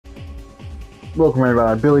Welcome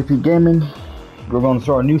everybody to Billy P Gaming. We're going to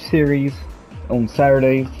start a new series on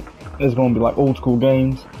Saturdays. It's going to be like old school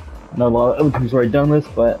games. I know a lot of other people's already done this,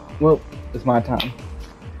 but, well, it's my time.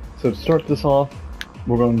 So to start this off,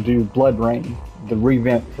 we're going to do BloodRayne, the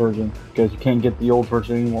revamped version, because you can't get the old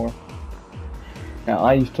version anymore. Now,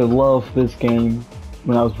 I used to love this game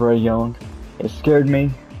when I was very young. It scared me.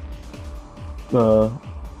 The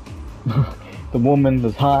woman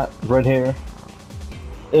was hot, red hair.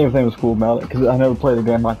 Everything was cool about it because I never played a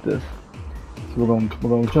game like this. So we're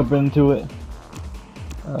gonna jump into it.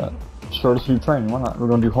 Start a few training. Why not? We're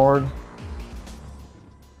gonna do hard.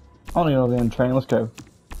 I don't even know the end training. Let's go.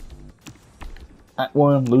 Act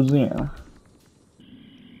 1, Louisiana.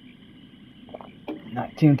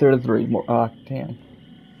 1933. Damn.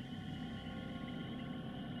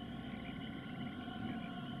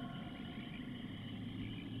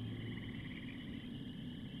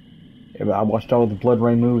 Yeah, but I watched all the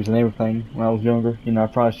BloodRayne movies and everything when I was younger. You know, I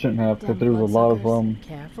probably shouldn't have because there was a lot of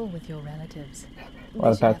Careful with your relatives. a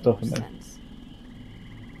lot of bad stuff in there.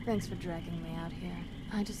 Thanks for dragging me out here.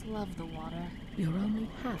 I just love the water. You're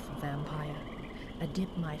only half a vampire. A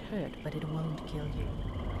dip might hurt, but it won't kill you.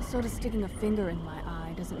 Sort of sticking a finger in my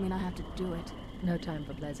eye doesn't mean I have to do it. No time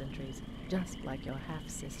for pleasantries, just like your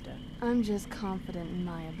half-sister. I'm just confident in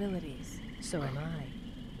my abilities. So am I.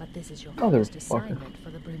 But this is your Motherfucker. first assignment for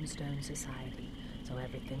the Brimstone Society, so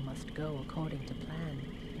everything must go according to plan.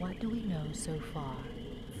 What do we know so far?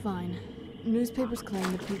 Fine. Newspapers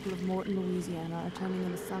claim the people of Morton, Louisiana are turning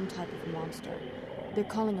into some type of monster. They're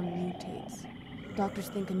calling them mutates. Doctors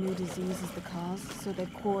think a new disease is the cause, so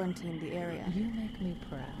they've quarantined the area. You make me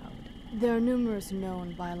proud. There are numerous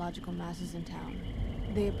known biological masses in town.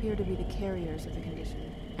 They appear to be the carriers of the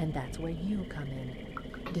condition. And that's where you come in.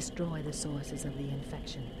 Destroy the sources of the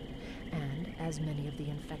infection, and as many of the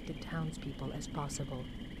infected townspeople as possible.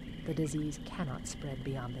 The disease cannot spread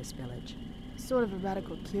beyond this village. Sort of a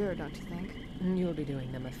radical cure, don't you think? You'll be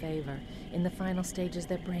doing them a favor. In the final stages,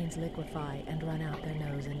 their brains liquefy and run out their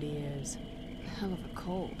nose and ears. Hell of a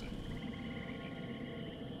cold.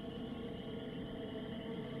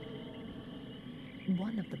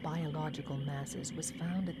 One of the biological masses was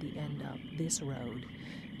found at the end of this road,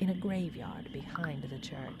 in a graveyard behind the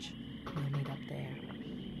church. We'll meet up there.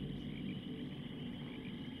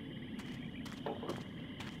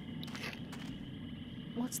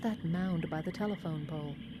 What's that mound by the telephone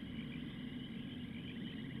pole?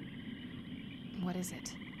 What is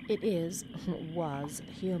it? It was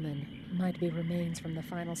human. Might be remains from the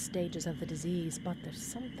final stages of the disease, but there's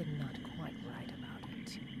something not quite right about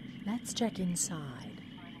it. Let's check inside.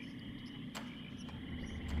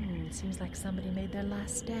 Seems like somebody made their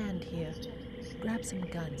last stand here. Grab some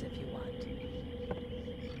guns if you want.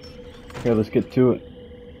 Okay, let's get to it.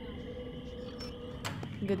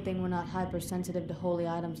 Good thing we're not hypersensitive to holy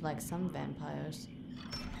items like some vampires.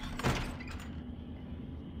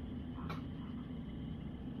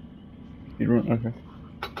 Okay.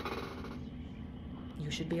 You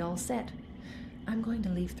should be all set. I'm going to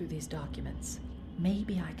leaf through these documents.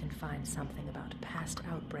 Maybe I can find something about past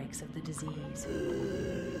outbreaks of the disease.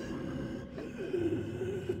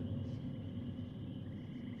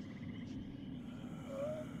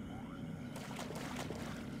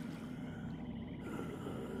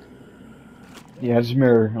 Yeah, I just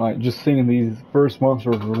remember, like, just seeing these first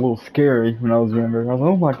monsters were a little scary when I was younger. I was like,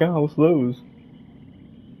 oh my god, what's those?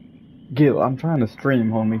 Gil, I'm trying to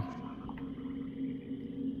stream, homie.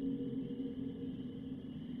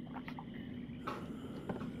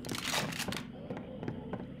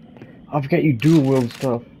 I forget you dual wield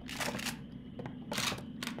stuff.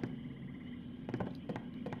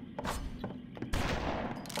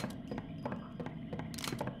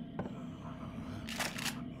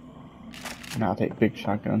 And I'll take big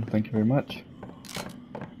shotgun, thank you very much.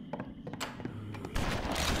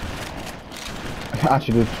 I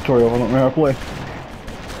should do a tutorial, I don't know how to play.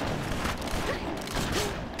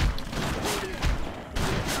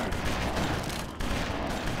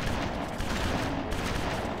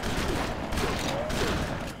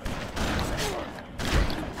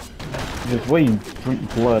 Just way you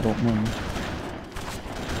drink blood, I don't know.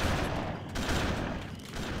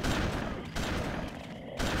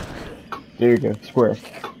 There you go, square.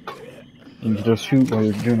 You can just shoot while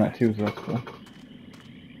you're doing that too, so that's cool.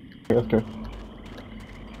 Okay, let's go.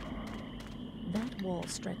 That wall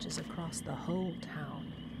stretches across the whole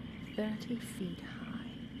town, 30 feet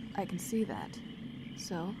high. I can see that.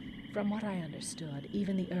 So? From what I understood,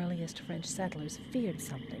 even the earliest French settlers feared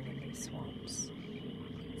something in these swamps.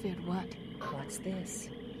 Feared what? What's this?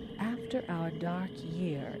 After our dark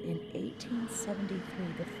year in 1873,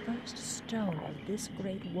 the first stone of this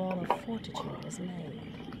great wall of fortitude was laid.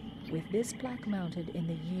 With this plaque mounted in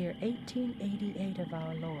the year 1888 of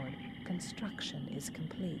our Lord, construction is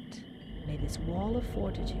complete. May this wall of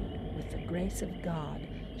fortitude, with the grace of God,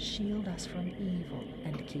 shield us from evil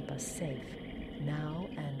and keep us safe, now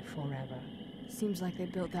and forever. Seems like they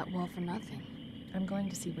built that wall for nothing. I'm going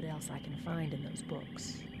to see what else I can find in those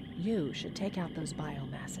books. You should take out those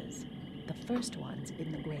biomasses. The first one's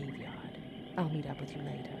in the graveyard. I'll meet up with you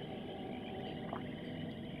later.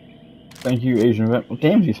 Thank you, Asian vet. Well,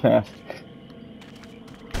 damn, she's fast.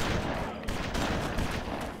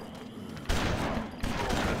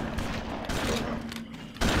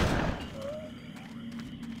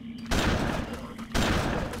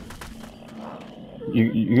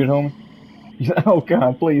 You good, homie? Oh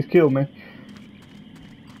God, please kill me.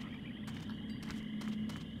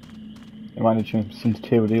 It might need to change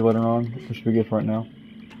sensitivity later on, which should be good for right now.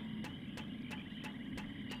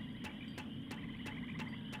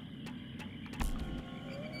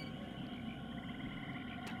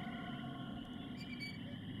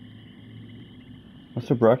 What's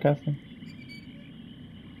the broadcasting?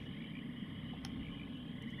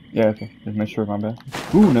 Yeah, okay. Just make sure my bad.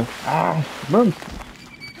 Ooh, no. Ah, burn.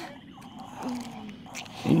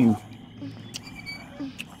 Ew.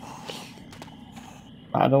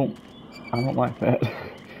 I don't like that.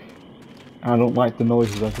 I don't like the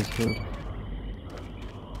noises I just heard.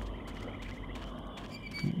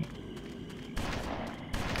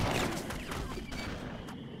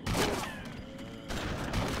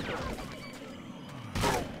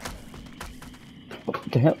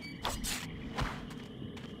 What the hell?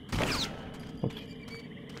 Oops.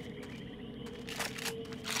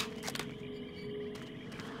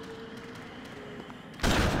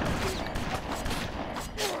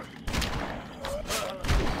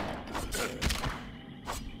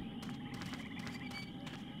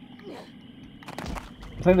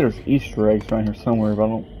 I think there's Easter eggs around here somewhere, but I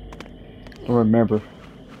don't remember.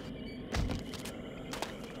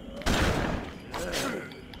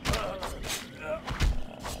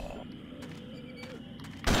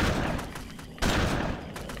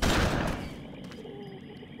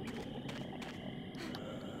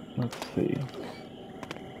 Let's see.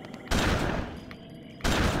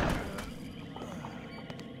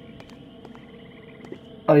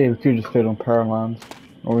 Oh yeah, we could just fit on power lines,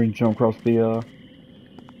 or we can jump across the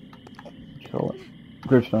what you call it,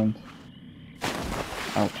 gravestones.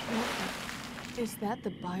 Ouch. Is that the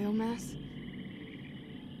biomass?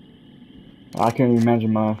 I can't even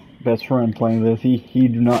imagine my best friend playing this. He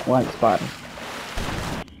do not like spiders.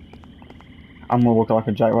 I'm gonna look like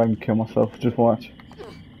a jackwagon and kill myself. Just watch.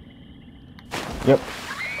 Yep.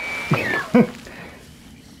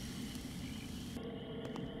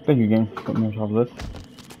 Thank you, game. Put me on top of this.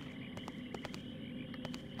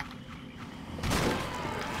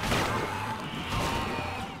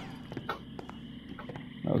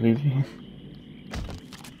 That was easy. What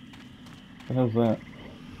the hell's that?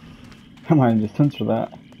 I might just censor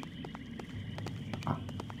that.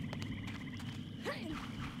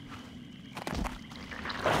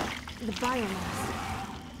 The biomass.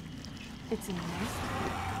 It's in the nest.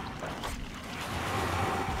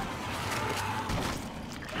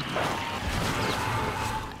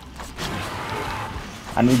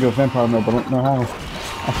 I need to go vampire mode, but I don't know how.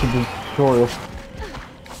 I should do a tutorial.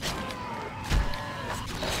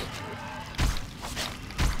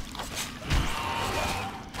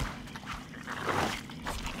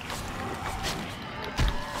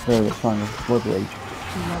 There we go, trying to BloodRayne.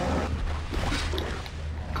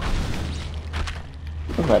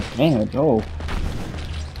 Look at that damage, oh.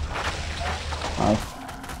 Nice.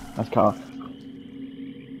 That's cough.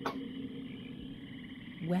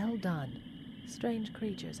 Well done. Strange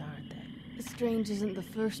creatures, aren't they? Strange isn't the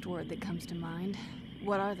first word that comes to mind.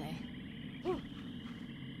 What are they?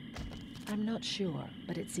 I'm not sure,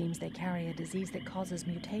 but it seems they carry a disease that causes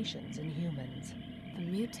mutations in humans. The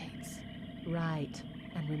mutates. Right.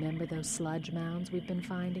 And remember those sludge mounds we've been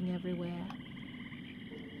finding everywhere?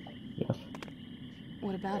 Yes.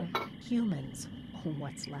 What about them? Humans. Or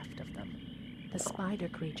what's left of them. The spider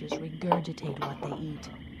creatures regurgitate what they eat.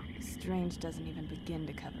 Strange doesn't even begin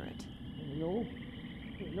to cover it. Hello?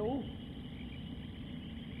 Hello?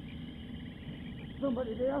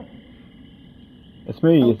 Somebody there? It's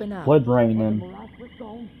me, it's Open up. BloodRayne and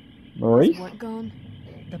Maurice? Is what gone?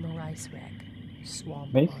 The Maurice wreck.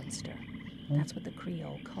 Swamp Mace? monster. That's what the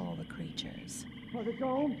Creole call the creatures. Are they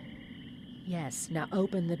gone? Yes, now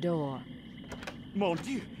open the door. Mon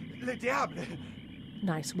Dieu, le diable!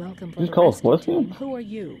 Nice welcome for Just the call us rescue lesbian? team. Who are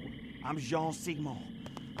you? I'm Jean Sigmund.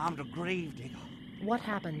 I'm the grave digger. What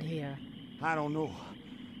happened here? I don't know.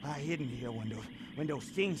 I hid in here when those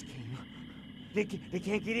things came. They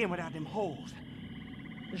can't get in without them holes.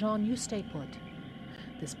 Jean, you stay put.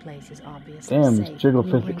 This place is obviously Damn, safe. Jiggle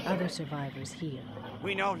We'll bring physics. other survivors here.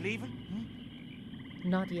 We not leaving?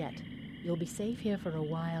 Not yet. You'll be safe here for a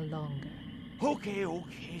while longer. Okay.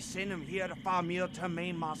 Send them here to Famille to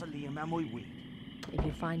main mausoleum and we wait. If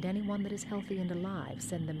you find anyone that is healthy and alive,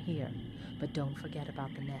 send them here. But don't forget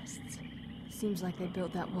about the nests. Seems like they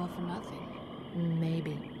built that wall for nothing.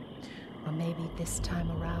 Maybe. Or maybe this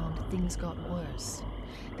time around, things got worse.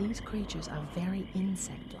 These creatures are very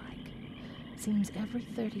insect-like. Seems every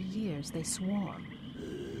 30 years they swarm.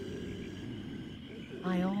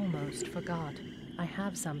 I almost forgot. I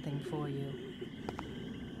have something for you.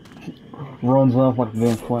 Runs off like a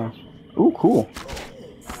damn flash. Ooh, cool.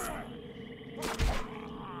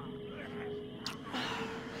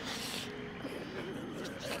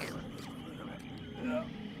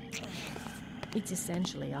 It's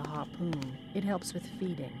essentially a harpoon. It helps with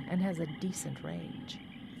feeding and has a decent range.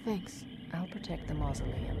 Thanks. I'll protect the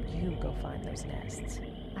mausoleum. You go find those nests.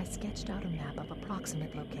 I sketched out a map of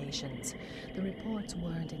approximate locations. The reports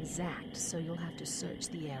weren't exact, so you'll have to search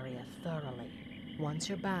the area thoroughly. Once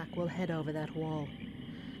you're back, we'll head over that wall.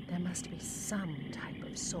 There must be some type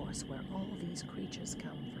of source where all these creatures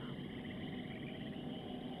come from.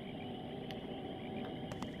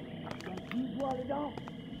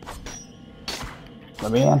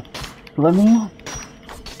 Let me in. Let me in.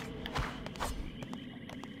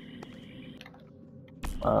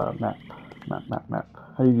 Map.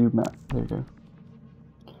 How do you do map? There you go.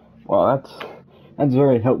 Well, that's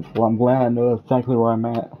very helpful. I'm glad I know exactly where I'm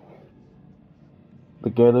at. The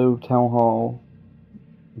ghetto, town hall,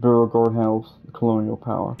 Bureau guardhouse, the colonial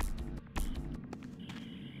power.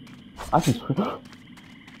 I can switch.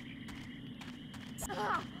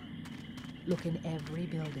 Look in every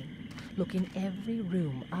building. Look in every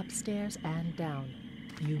room, upstairs and down.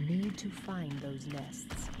 You need to find those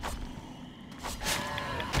nests.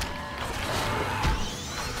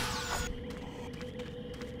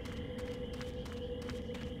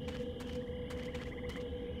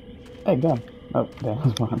 Hey, gun. Oh, that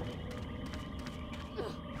was mine.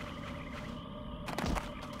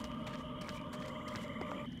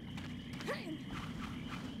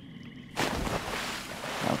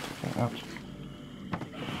 Ouch.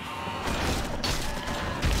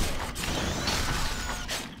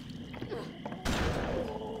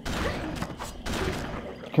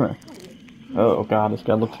 Come here. Oh god, this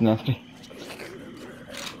guy looks nasty.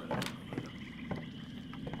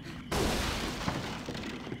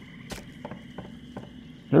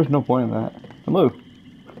 There's no point in that. Hello.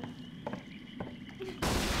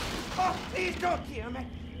 Oh, please don't kill me.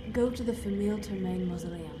 Go to the Famille Termaine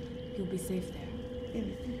Mausoleum. You'll be safe there.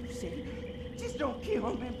 Anything you say, just don't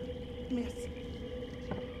kill me, miss.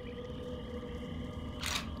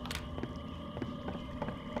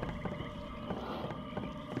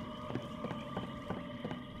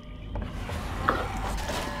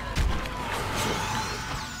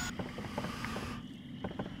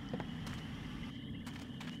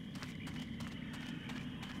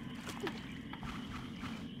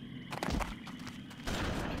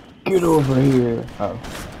 Get over here. Oh.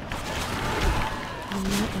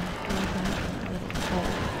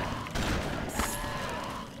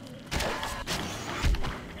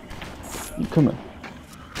 You come in.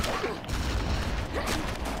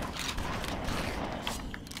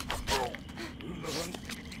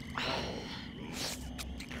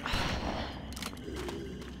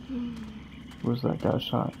 Where's that guy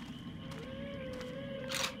shot?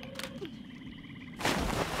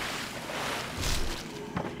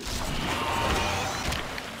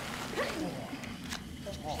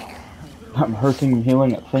 I'm hurting and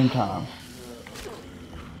healing at the same time.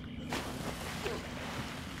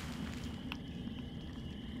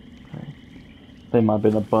 Okay. They might have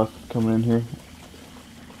been a bus coming in here.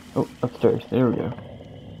 Oh, upstairs. There we go.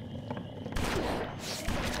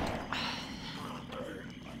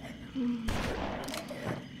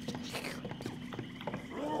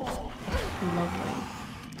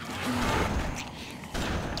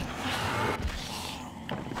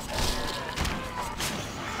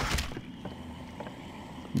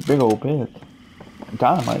 Big old pit.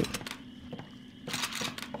 Dynamite.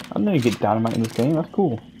 I know you get dynamite in this game. That's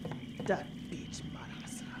cool. That bitch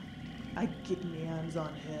Marasa. I get my hands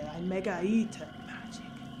on her. I make her eat her magic.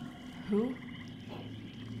 Who?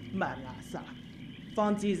 Marasa.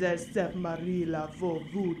 Fancies herself Marie Laveau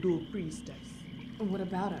voodoo priestess. What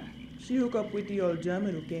about her? She hook up with the old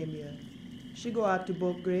German who came here. She go out to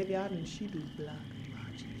both graveyard and she do black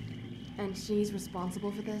magic. And she's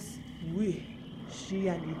responsible for this? Oui, she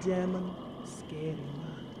and the German scared him.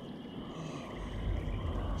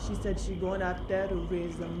 She said she going out there to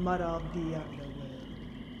raise the mother of the underworld.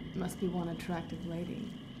 Must be one attractive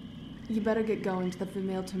lady. You better get going to the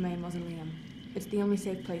Female Termain Mausoleum. It's the only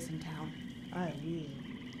safe place in town. I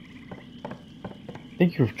will.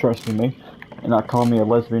 Thank you for trusting me and not calling me a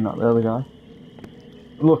lesbian, not the other guy.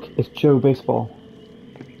 Look, it's Joe Baseball.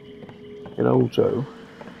 Good old Joe.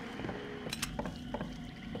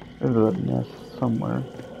 There's a nest somewhere.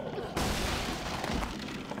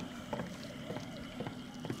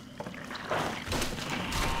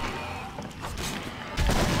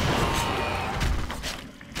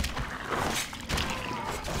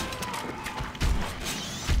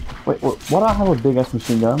 Wait, why do I have a big ass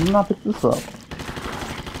machine gun? I'm not pick this up.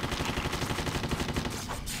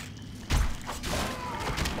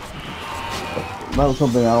 That was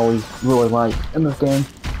something I always really liked in this game.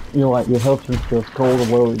 You know, like your health turns to cold or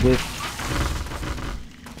whatever it is.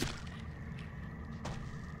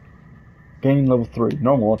 Game level 3,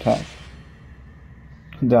 normal attack.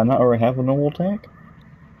 Did I not already have a normal attack?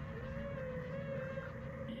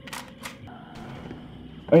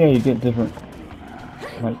 Oh yeah, you get different,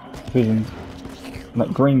 like, visions.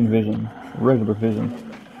 Like green vision, regular vision.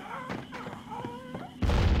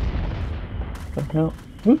 What the hell?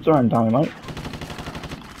 Who's throwing dynamite?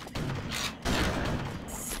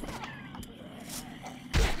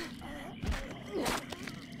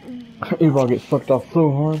 Everybody gets fucked off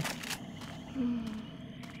so hard.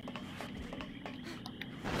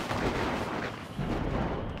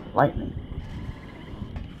 Lightning.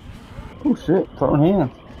 Oh shit, throwing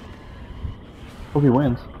hands. Hope he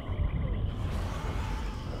wins.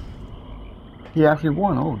 He actually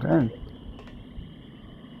won, oh dang.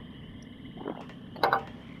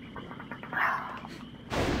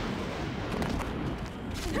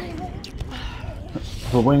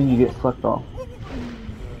 For winning you get sucked off.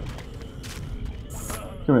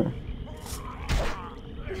 Come here.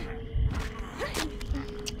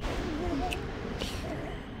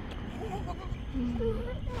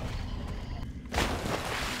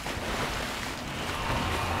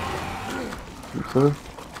 Sir?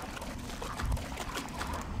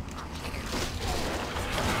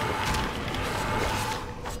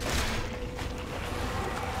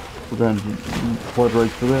 We're going to BloodRayne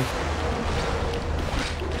for this.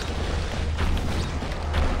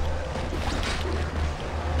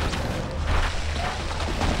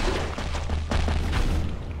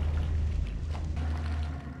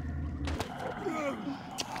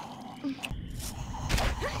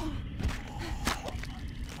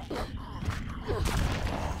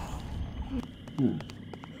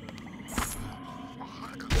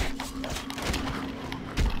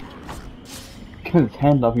 Cut his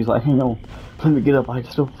hand up, he's like, hang on, let me get up, I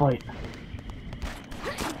can still fight.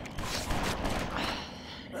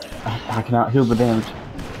 I cannot heal the damage.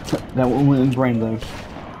 That went in his brain though.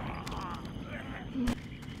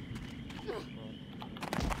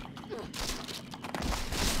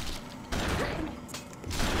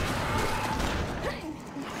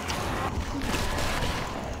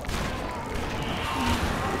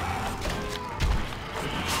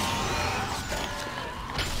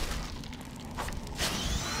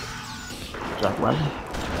 Jack Weapon.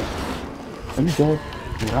 Are you dead?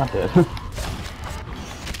 You're not dead.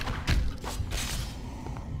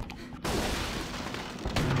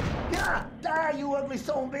 Yeah, die, you ugly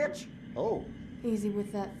son of a bitch! Oh, Easy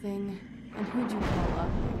with that thing. And who'd you call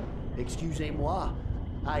ugly? excusez-moi.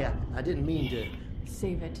 I didn't mean to.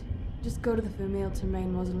 Save it. Just go to the Female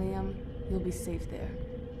Termain Mausoleum. You'll be safe there.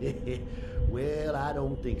 Well, I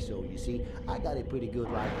don't think so. You see, I got it pretty good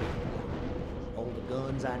right here. All the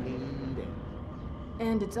guns I need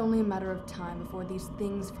And it's only a matter of time before these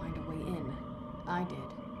things find a way in. I did.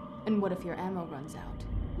 And what if your ammo runs out?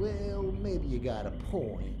 Well, maybe you got a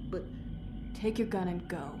point, but... Take your gun and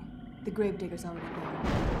go. The gravedigger's already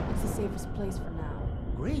there. It's the safest place for now.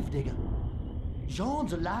 Gravedigger?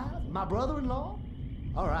 Jean's alive? My brother-in-law?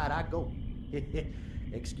 All right, I go.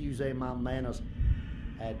 Excusez my manners.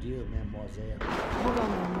 Adieu, mademoiselle. Hold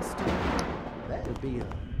on there, mister. That'll be a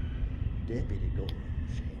deputy Gorham.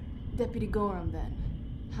 Deputy Gorham, then.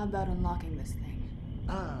 How about unlocking this thing?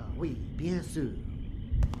 Ah, oui, bien sûr.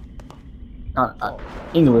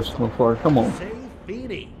 English, motherfucker, come on. C'est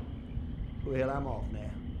fini. Well, I'm off now.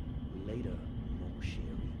 Later, mon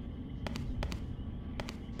chéri.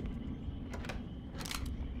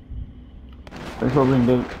 Thanks for being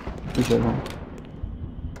good. Appreciate it.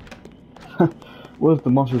 What if the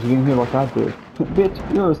monsters get in here like I did?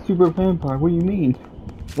 Bitch, you're a super vampire, what do you mean?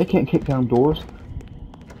 They can't kick down doors.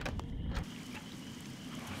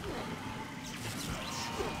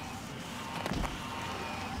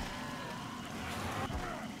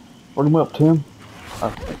 Bring him up, Tim.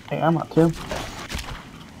 Hey, I'm not Tim.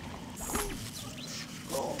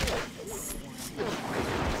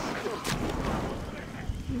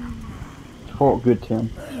 Oh, good, Tim.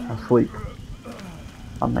 Asleep.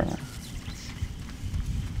 Oh, man.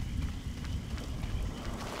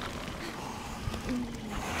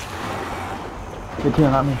 Good,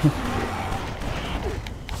 Tim, not me.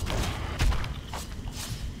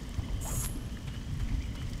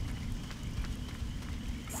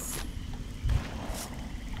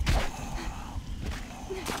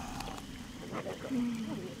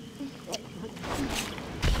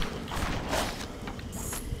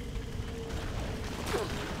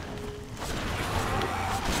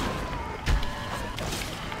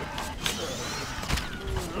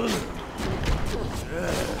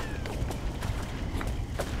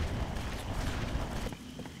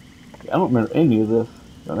 I don't remember any of this.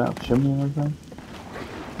 Don't have a chimney or anything.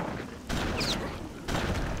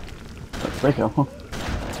 Break it, huh?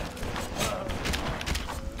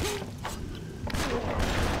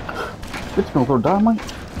 It's gonna throw dynamite.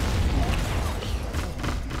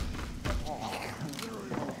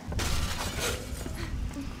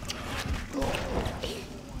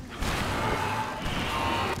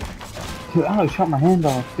 Dude, I shot my hand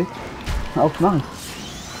off, bitch. That was nice.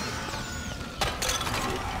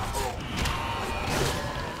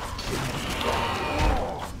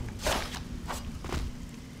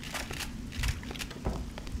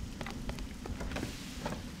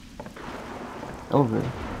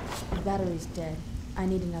 Elevator. The battery's dead. I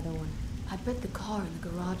need another one. I bet the car in the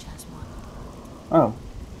garage has one. Oh.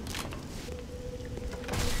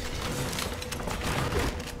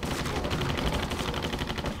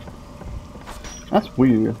 That's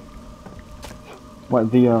weird.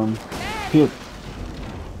 Like the kid.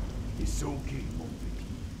 It's okay, Moby.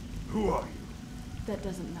 Who are you? That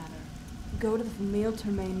doesn't matter. Go to the Famille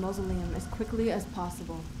Termaine mausoleum as quickly as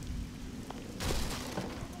possible.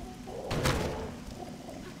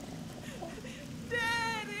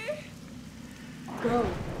 Daddy! Go.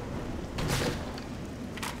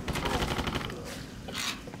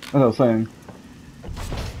 As I was saying.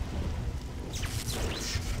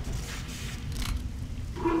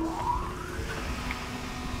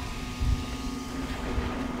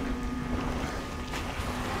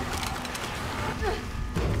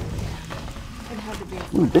 It had to be a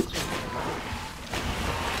Ooh, bitch.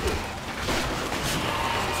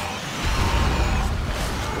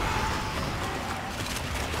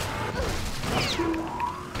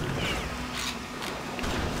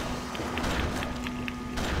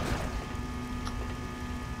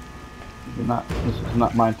 This is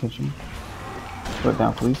not my intention. Put it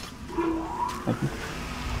down, please. Thank you.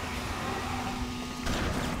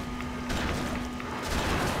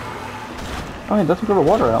 Oh, it doesn't go the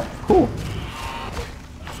water out. Cool.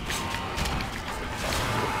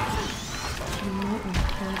 You might want to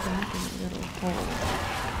fall back in a little hole.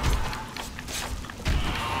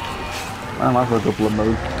 I might as well go blood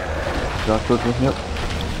mode. Josh quickly. Yep.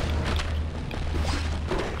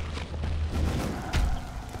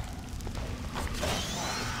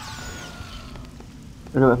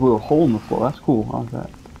 Look at that little hole in the floor. That's cool. I like that.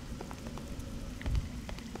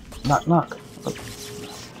 Knock, knock. Oh.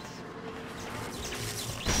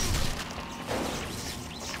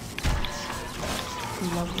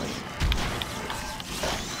 Lovely.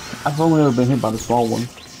 I've only ever been hit by the small one.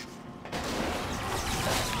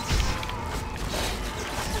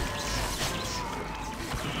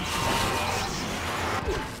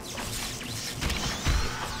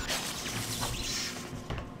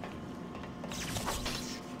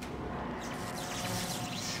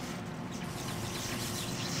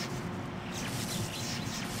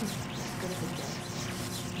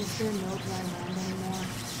 Is there no dry land anymore?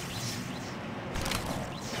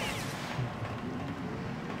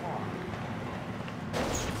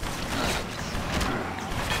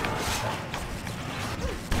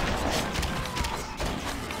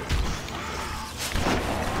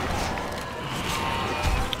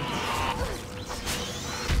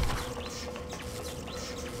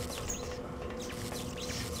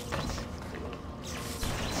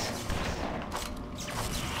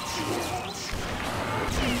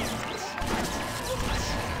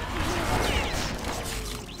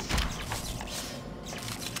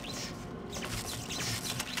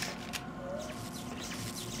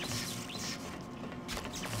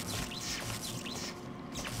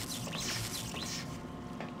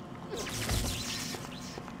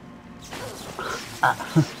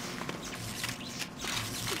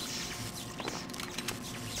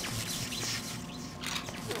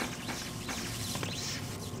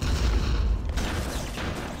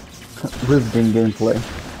 Riveting gameplay.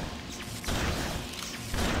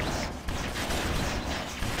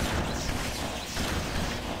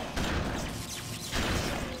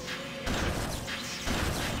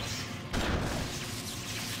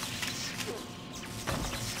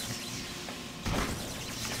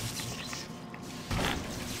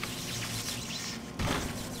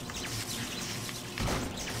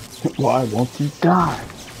 Why won't you die?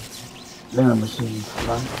 Nanomachines,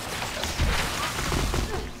 right?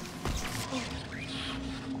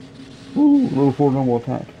 Ooh, little forward normal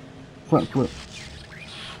attack. Front flip.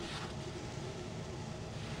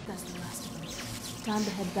 That's the last of them. Time to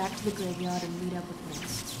head back to the graveyard and meet up with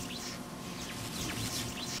Vince.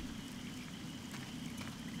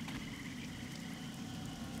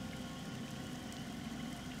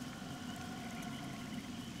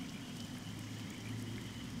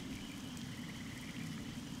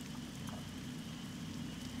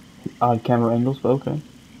 Odd camera angles, but okay.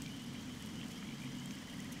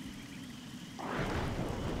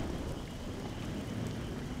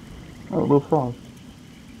 Oh, a little frog.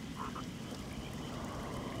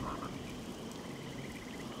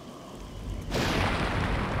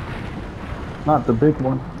 Not the big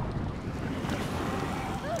one.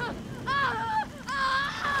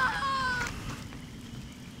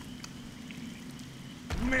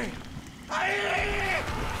 Man,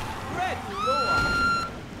 Red Lord!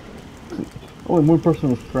 Only one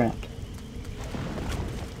person was trapped.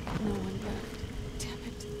 No one left. Damn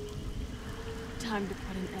it. Time to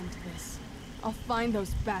put an end to this. I'll find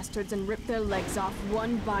those bastards and rip their legs off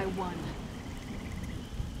one by one.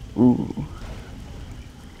 Ooh.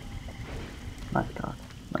 Nice cock.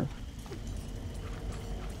 Nice.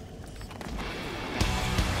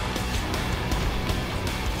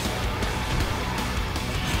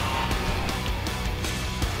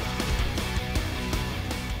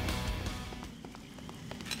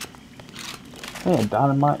 They had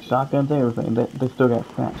dynamite, shotguns, everything. They still got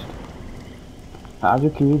snatched. How's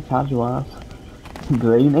your kids? How's your wives?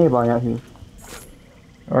 They eating everybody out here.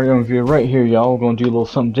 Alright, if you're right here, y'all, we're gonna do a little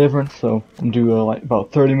something different. So I'm gonna do like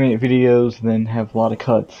about 30-minute videos, and then have a lot of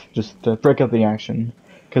cuts just to break up the action.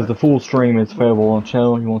 Because the full stream is available on the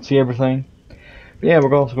channel. You won't see everything. But yeah,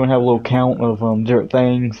 we're also gonna have a little count of different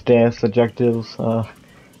things, deaths, objectives.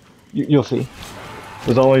 You'll see.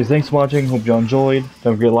 As always, thanks for watching. Hope y'all enjoyed.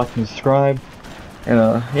 Don't forget to like and subscribe. And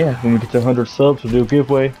yeah, when we get to 100 subs, we'll do a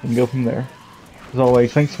giveaway and go from there. As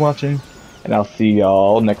always, thanks for watching, and I'll see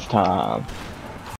y'all next time.